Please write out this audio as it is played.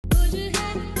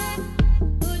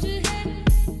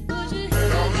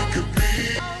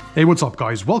Hey, what's up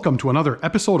guys? Welcome to another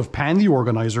episode of Pan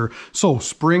TheOrganizer. So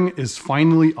spring is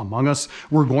finally among us.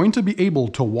 We're going to be able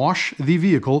to wash the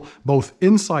vehicle both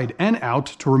inside and out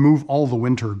to remove all the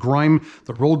winter grime,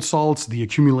 the road salts, the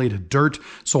accumulated dirt,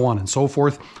 so on and so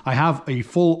forth. I have a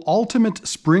full ultimate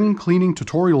spring cleaning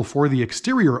tutorial for the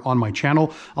exterior on my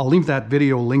channel. I'll leave that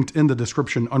video linked in the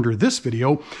description under this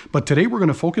video. But today we're going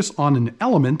to focus on an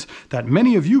element that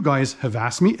many of you guys have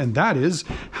asked me, and that is,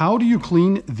 how do you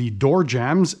clean the door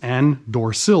jambs and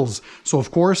door sills? So of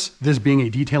course, this being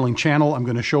a detailing channel, I'm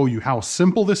going to show you how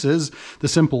simple this is, the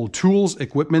simple tools,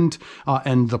 equipment,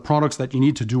 and the products that you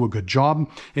need to do a good job.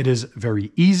 It is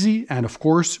very easy, and of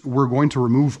course, we're going to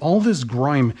remove all this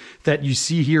grime that you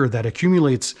see here that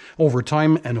accumulates over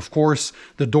time, and of course,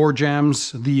 the door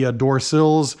jambs, the door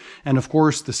sills, and of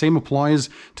course, the same applies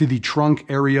to the trunk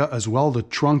area as well, the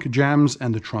trunk jambs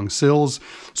and the trunk sills.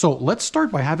 So let's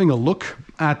start by having a look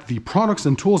at the products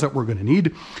and tools that we're going to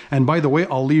need. And by the way,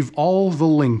 I'll leave all the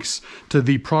links to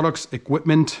the products,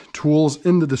 equipment, tools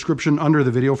in the description under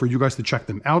the video for you guys to check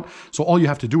them out. So all you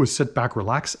have to do is sit back,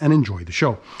 relax, and enjoy the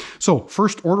show. So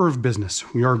first order of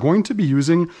business, we are going to be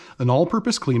using an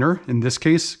all-purpose cleaner, in this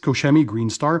case, Koshemi Green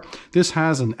Star. This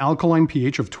has an alkaline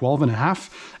pH of 12.5,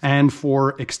 and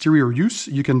for exterior use,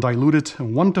 you can dilute it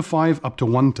 1 to 5 up to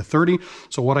 1 to 30.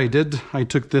 So what I did, I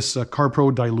took this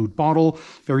CarPro dilute bottle,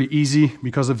 very easy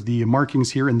because of the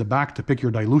markings here in the back to pick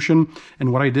your dilution.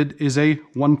 And what I did is a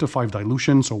 1 to 5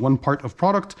 dilution. So 1 part of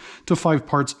product to 5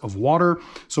 parts of water.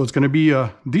 So it's going to be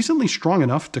decently strong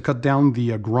enough to cut down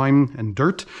the grime and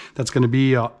dirt that's going to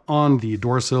be on the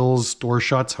door sills, door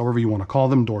shuts, however you want to call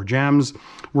them, door jambs.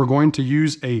 We're going to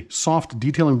use a soft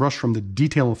detailing brush from the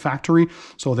Detail Factory.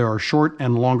 So there are short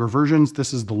and longer versions.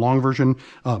 This is the long version.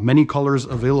 Many colors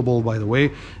available, by the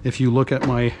way, if you look at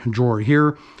my drawer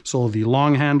here. So the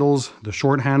long handles, the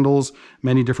short handles,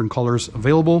 many different colors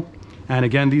available. And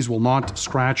again, these will not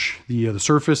scratch the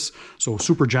surface, so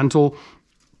super gentle.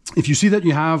 If you see that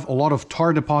you have a lot of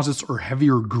tar deposits or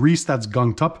heavier grease that's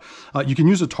gunked up, you can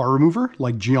use a tar remover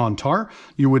like Geon Tar.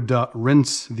 You would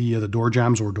rinse the door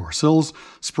jambs or door sills,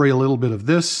 spray a little bit of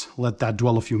this, let that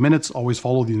dwell a few minutes. Always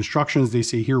follow the instructions. They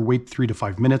say here, wait 3 to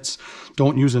 5 minutes.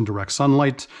 Don't use in direct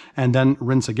sunlight, and then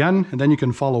rinse again. And then you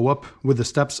can follow up with the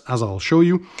steps as I'll show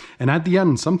you. And at the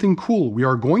end, something cool. We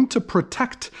are going to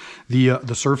protect the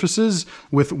surfaces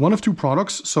with one of 2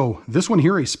 products. So this one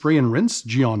here, a spray and rinse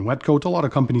Geon Wet Coat. A lot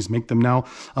of companies make them now.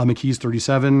 McKee's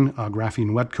 37,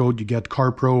 Graphene Wet Coat. You get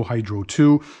CarPro Hydro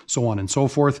 2, so on and so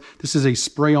forth. This is a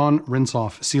spray-on,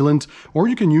 rinse-off sealant, or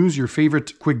you can use your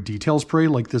favorite quick detail spray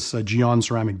like this Geon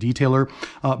Ceramic Detailer.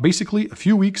 Basically, a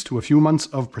few weeks to a few months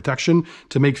of protection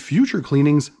to make future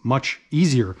cleanings much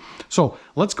easier. So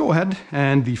let's go ahead,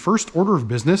 and the first order of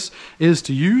business is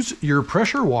to use your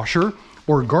pressure washer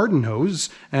or garden hose.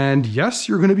 And yes,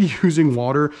 you're going to be using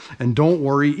water, and don't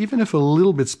worry, even if a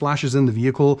little bit splashes in the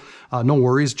vehicle, no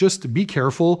worries, just be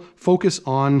careful, focus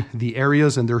on the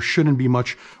areas, and there shouldn't be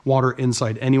much water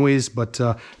inside anyways, but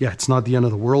yeah, it's not the end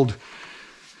of the world.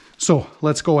 So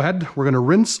let's go ahead. We're going to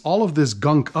rinse all of this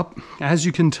gunk up. As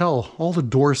you can tell, all the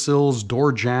door sills,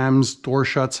 door jambs, door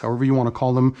shuts, however you want to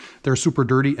call them, they're super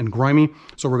dirty and grimy.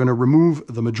 So we're going to remove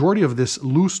the majority of this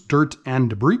loose dirt and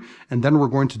debris, and then we're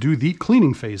going to do the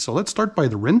cleaning phase. So let's start by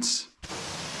the rinse.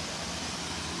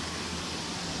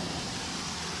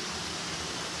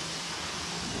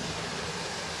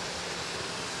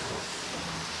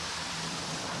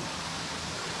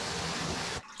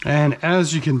 And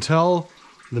as you can tell,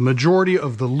 the majority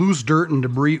of the loose dirt and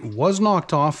debris was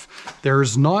knocked off.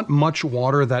 There's not much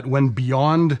water that went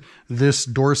beyond this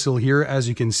door sill here. As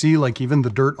you can see, like even the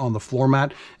dirt on the floor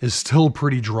mat is still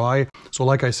pretty dry. So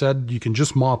like I said, you can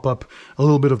just mop up a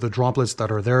little bit of the droplets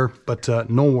that are there, but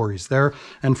no worries there.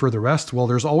 And for the rest, well,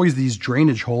 there's always these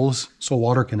drainage holes so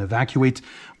water can evacuate.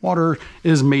 Water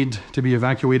is made to be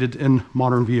evacuated in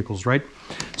modern vehicles, right?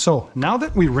 So now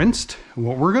that we rinsed,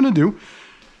 what we're gonna do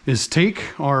is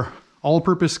take our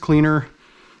all-purpose cleaner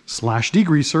 /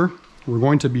 degreaser. We're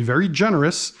going to be very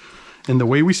generous in the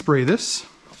way we spray this,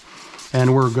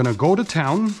 and we're going to go to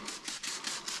town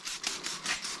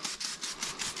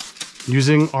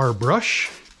using our brush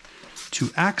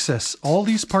to access all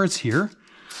these parts here.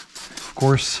 Of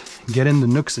course, get in the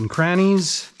nooks and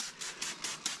crannies.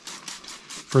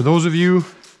 For those of you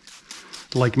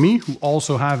like me who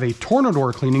also have a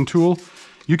Tornador cleaning tool,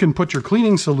 you can put your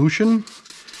cleaning solution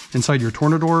inside your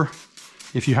Tornador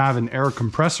if you have an air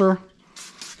compressor,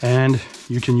 and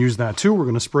you can use that too. We're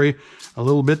going to spray a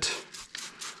little bit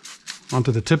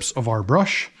onto the tips of our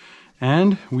brush,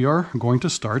 and we are going to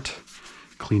start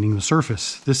cleaning the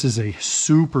surface. This is a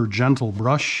super gentle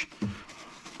brush.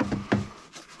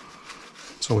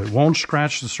 so it won't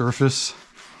scratch the surface.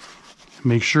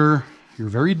 Make sure you're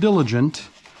very diligent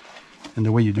in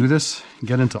the way you do this.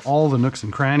 Get into all the nooks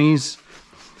and crannies.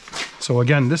 So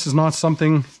again, this is not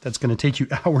something that's going to take you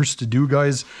hours to do,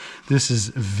 guys. This is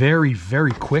very,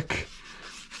 very quick.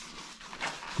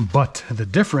 But the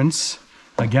difference,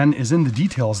 again, is in the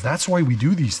details. That's why we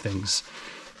do these things.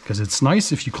 Because it's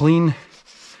nice if you clean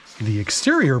the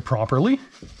exterior properly,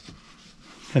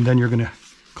 and then you're going to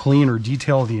clean or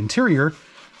detail the interior.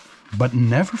 But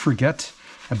never forget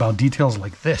about details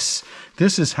like this.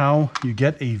 This is how you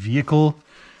get a vehicle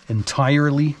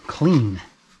entirely clean.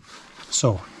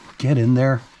 So get in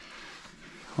there.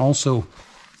 Also,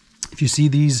 if you see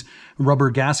these rubber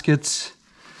gaskets,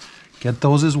 get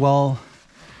those as well.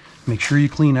 Make sure you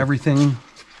clean everything.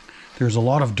 There's a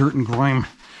lot of dirt and grime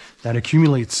that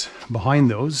accumulates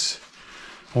behind those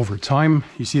over time.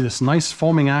 You see this nice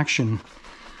foaming action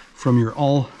from your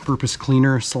all-purpose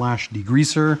cleaner slash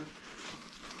degreaser.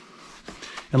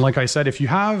 And like I said, if you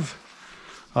have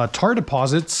tar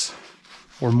deposits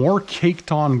or more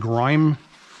caked on grime,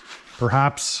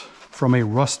 perhaps from a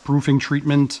rust proofing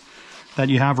treatment that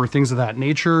you have or things of that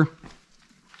nature,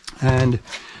 and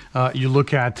you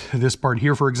look at this part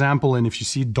here, for example, and if you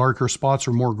see darker spots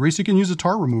or more grease, you can use a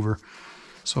tar remover.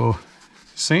 So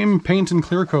same paint and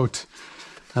clear coat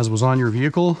as was on your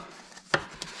vehicle.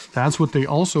 That's what they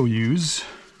also use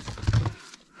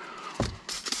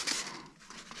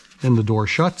in the door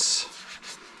shuts.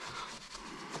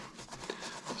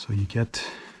 So you get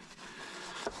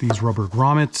these rubber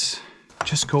grommets.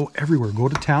 Just go everywhere, go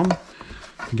to town.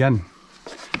 Again,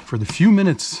 for the few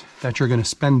minutes that you're going to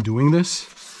spend doing this,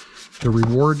 the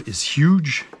reward is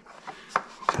huge,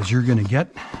 because you're going to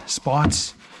get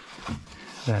spots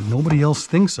that nobody else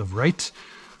thinks of, right?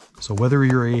 So whether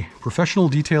you're a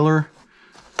professional detailer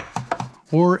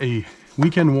or a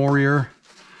weekend warrior,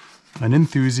 an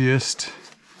enthusiast,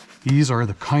 these are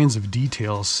the kinds of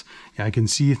details. Yeah, I can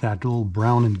see that little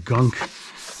brown and gunk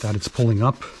that it's pulling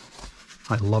up.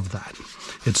 I love that.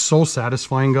 It's so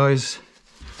satisfying, guys.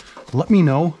 Let me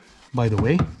know, by the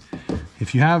way,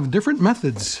 if you have different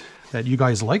methods that you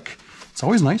guys like. It's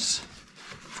always nice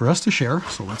for us to share.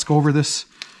 So let's go over this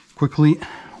quickly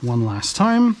one last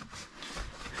time.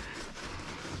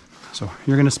 So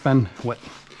you're going to spend, what,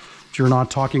 if you're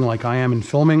not talking like I am in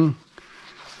filming,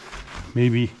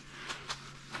 maybe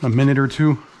a minute or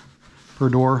two per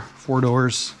door, 4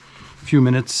 doors, a few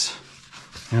minutes,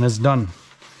 and it's done.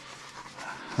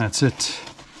 That's it.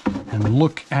 And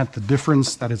look at the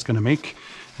difference that it's going to make.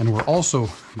 And we're also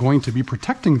going to be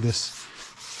protecting this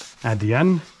at the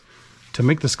end to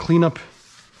make this cleanup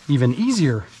even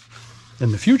easier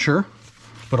in the future,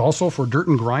 but also for dirt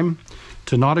and grime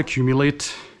to not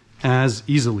accumulate as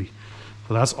easily.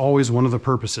 So that's always one of the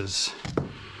purposes.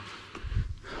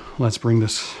 Let's bring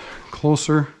this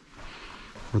closer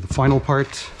for the final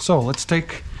part. So let's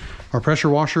take our pressure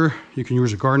washer. You can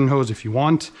use a garden hose if you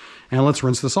want, and let's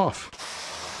rinse this off.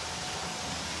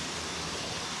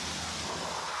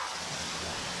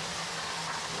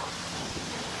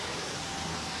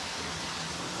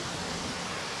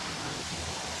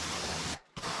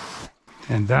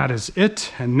 And that is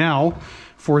it. And now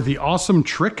for the awesome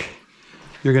trick,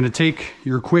 you're going to take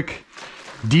your quick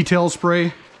detail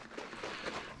spray.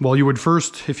 Well, you would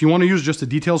first, if you want to use just a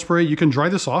detail spray, you can dry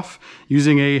this off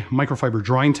using a microfiber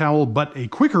drying towel, but a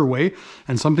quicker way,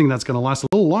 and something that's going to last a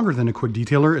little longer than a quick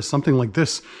detailer, is something like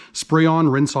this. Spray on,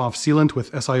 rinse off sealant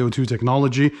with SiO2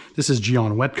 technology. This is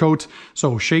Geon Wet Coat.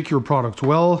 So shake your product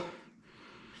well,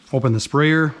 open the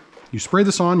sprayer, you spray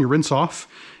this on, you rinse off,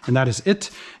 and that is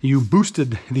it. You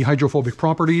boosted the hydrophobic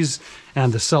properties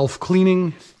and the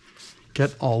self-cleaning.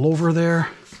 Get all over there.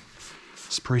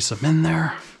 Spray some in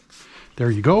there. There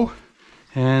you go.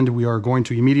 And we are going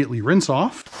to immediately rinse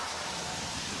off.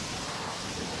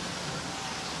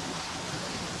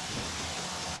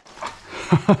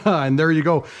 And there you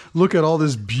go. Look at all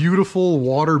this beautiful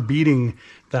water beading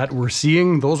that we're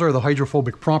seeing. Those are the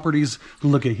hydrophobic properties.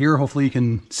 Look at here. Hopefully you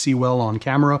can see well on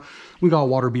camera. We got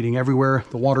water beading everywhere.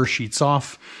 The water sheets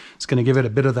off. It's going to give it a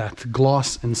bit of that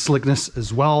gloss and slickness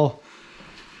as well.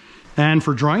 And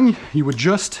for drying, you would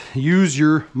just use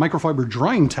your microfiber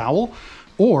drying towel,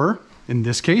 or in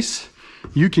this case,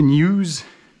 you can use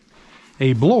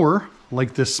a blower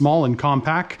like this small and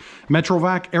compact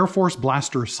Metrovac Air Force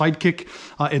Blaster Sidekick.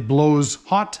 It blows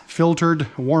hot, filtered,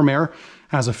 warm air,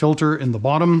 has a filter in the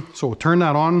bottom. So turn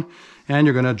that on and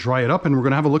you're gonna dry it up, and we're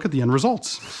gonna have a look at the end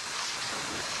results.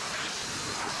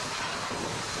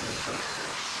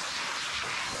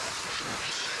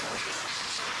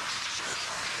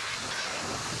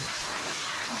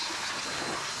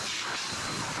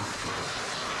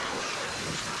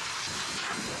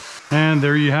 And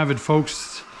there you have it,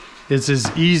 folks. It's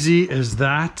as easy as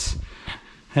that.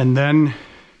 And then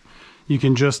you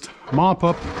can just mop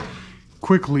up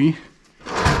quickly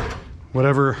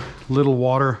whatever little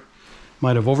water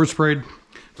might have oversprayed.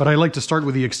 But I like to start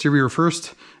with the exterior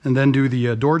first and then do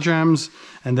the door jambs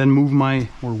and then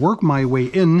work my way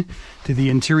in to the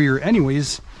interior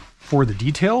anyways for the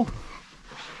detail.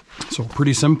 So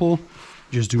pretty simple.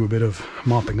 Just do a bit of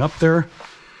mopping up there.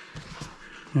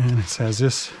 And it's as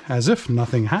if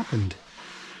nothing happened.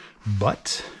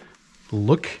 But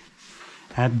look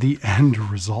at the end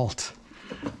result.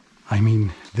 I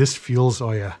mean, this feels,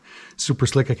 oh yeah, super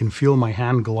slick. I can feel my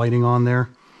hand gliding on there.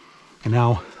 And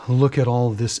now look at all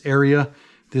this area.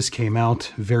 This came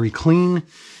out very clean.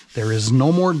 There is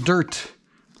no more dirt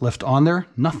left on there,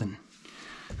 nothing.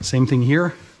 Same thing here.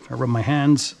 If I rub my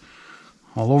hands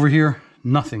all over here,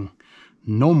 nothing.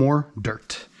 No more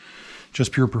dirt.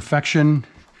 Just pure perfection.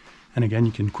 And again,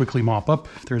 you can quickly mop up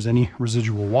if there's any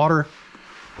residual water.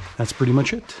 That's pretty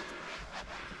much it.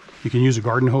 You can use a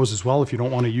garden hose as well if you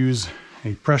don't want to use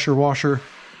a pressure washer.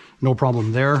 No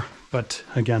problem there. But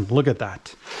again, look at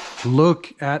that.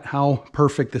 Look at how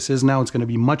perfect this is now. It's going to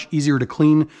be much easier to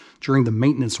clean during the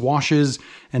maintenance washes.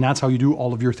 And that's how you do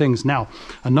all of your things. Now,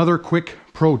 another quick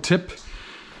pro tip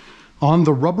on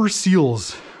the rubber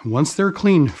seals. Once they're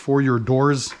clean for your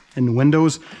doors and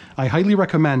windows, I highly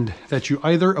recommend that you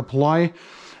either apply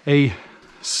a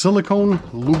silicone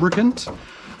lubricant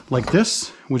like this,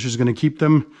 which is going to keep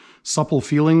them supple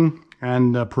feeling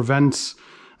and prevents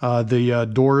the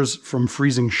doors from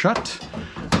freezing shut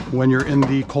when you're in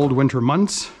the cold winter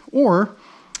months, or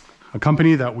a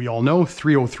company that we all know,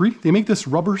 303, they make this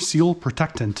rubber seal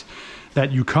protectant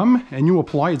that you come and you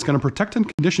apply. It's going to protect and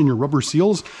condition your rubber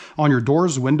seals on your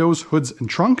doors, windows, hoods, and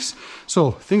trunks.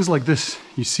 So things like this,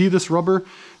 you see this rubber,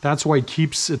 that's why it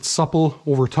keeps it supple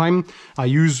over time. I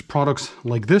use products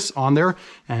like this on there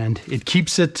and it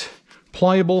keeps it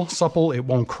pliable, supple, it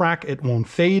won't crack, it won't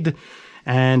fade.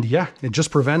 And yeah, it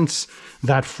just prevents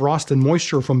that frost and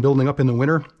moisture from building up in the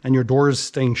winter and your doors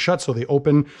staying shut so they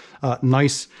open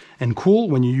nice and cool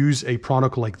when you use a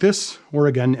product like this, or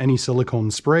again, any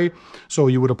silicone spray. So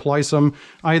you would apply some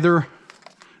either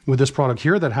with this product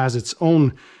here that has its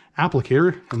own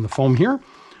applicator in the foam here,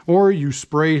 or you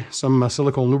spray some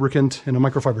silicone lubricant in a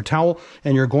microfiber towel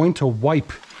and you're going to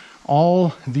wipe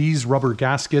all these rubber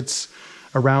gaskets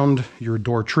around your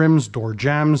door trims, door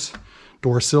jambs,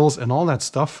 door sills, and all that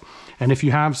stuff. And if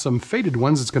you have some faded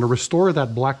ones, it's going to restore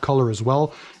that black color as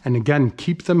well. And again,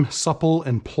 keep them supple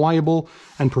and pliable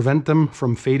and prevent them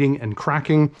from fading and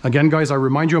cracking. Again, guys, I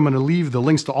remind you, I'm going to leave the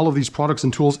links to all of these products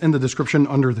and tools in the description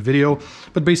under the video.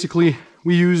 But basically,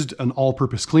 we used an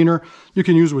all-purpose cleaner. You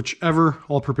can use whichever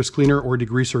all-purpose cleaner or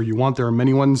degreaser you want. There are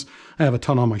many ones. I have a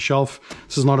ton on my shelf.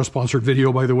 This is not a sponsored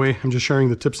video, by the way. I'm just sharing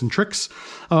the tips and tricks.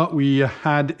 We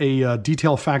had a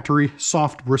Detail Factory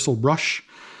soft bristle brush.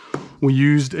 We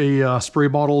used a spray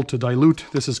bottle to dilute.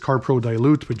 This is CarPro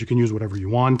Dilute, but you can use whatever you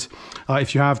want.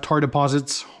 If you have tar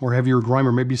deposits or heavier grime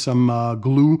or maybe some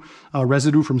glue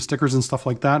residue from stickers and stuff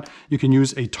like that, you can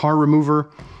use a tar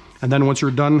remover. And then once you're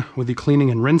done with the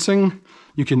cleaning and rinsing,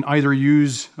 you can either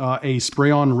use a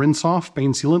spray-on rinse-off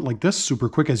paint sealant like this, super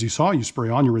quick as you saw. You spray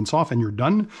on, you rinse off, and you're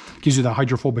done. Gives you that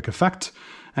hydrophobic effect.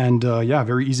 And yeah,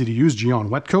 very easy to use, Geon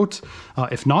wet coat.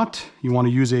 If not, you want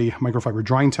to use a microfiber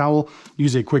drying towel,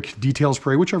 use a quick detail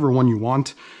spray, whichever one you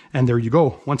want. And there you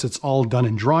go. Once it's all done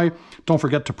and dry, don't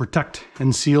forget to protect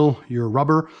and seal your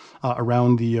rubber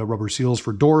around the rubber seals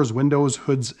for doors, windows,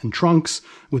 hoods, and trunks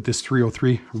with this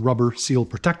 303 rubber seal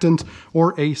protectant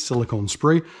or a silicone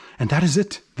spray. And that is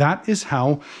it. That is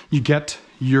how you get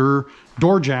your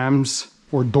door jambs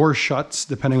or door shuts,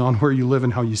 depending on where you live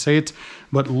and how you say it,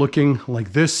 but looking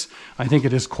like this. I think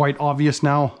it is quite obvious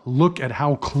now. Look at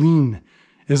how clean.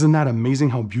 Isn't that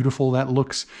amazing how beautiful that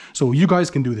looks? So you guys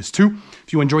can do this too.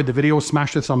 If you enjoyed the video,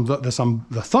 smash the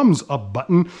thumbs up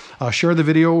button. Share the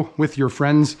video with your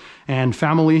friends and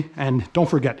family. And don't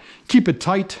forget, keep it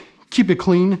tight, keep it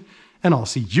clean, and I'll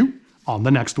see you on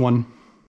the next one.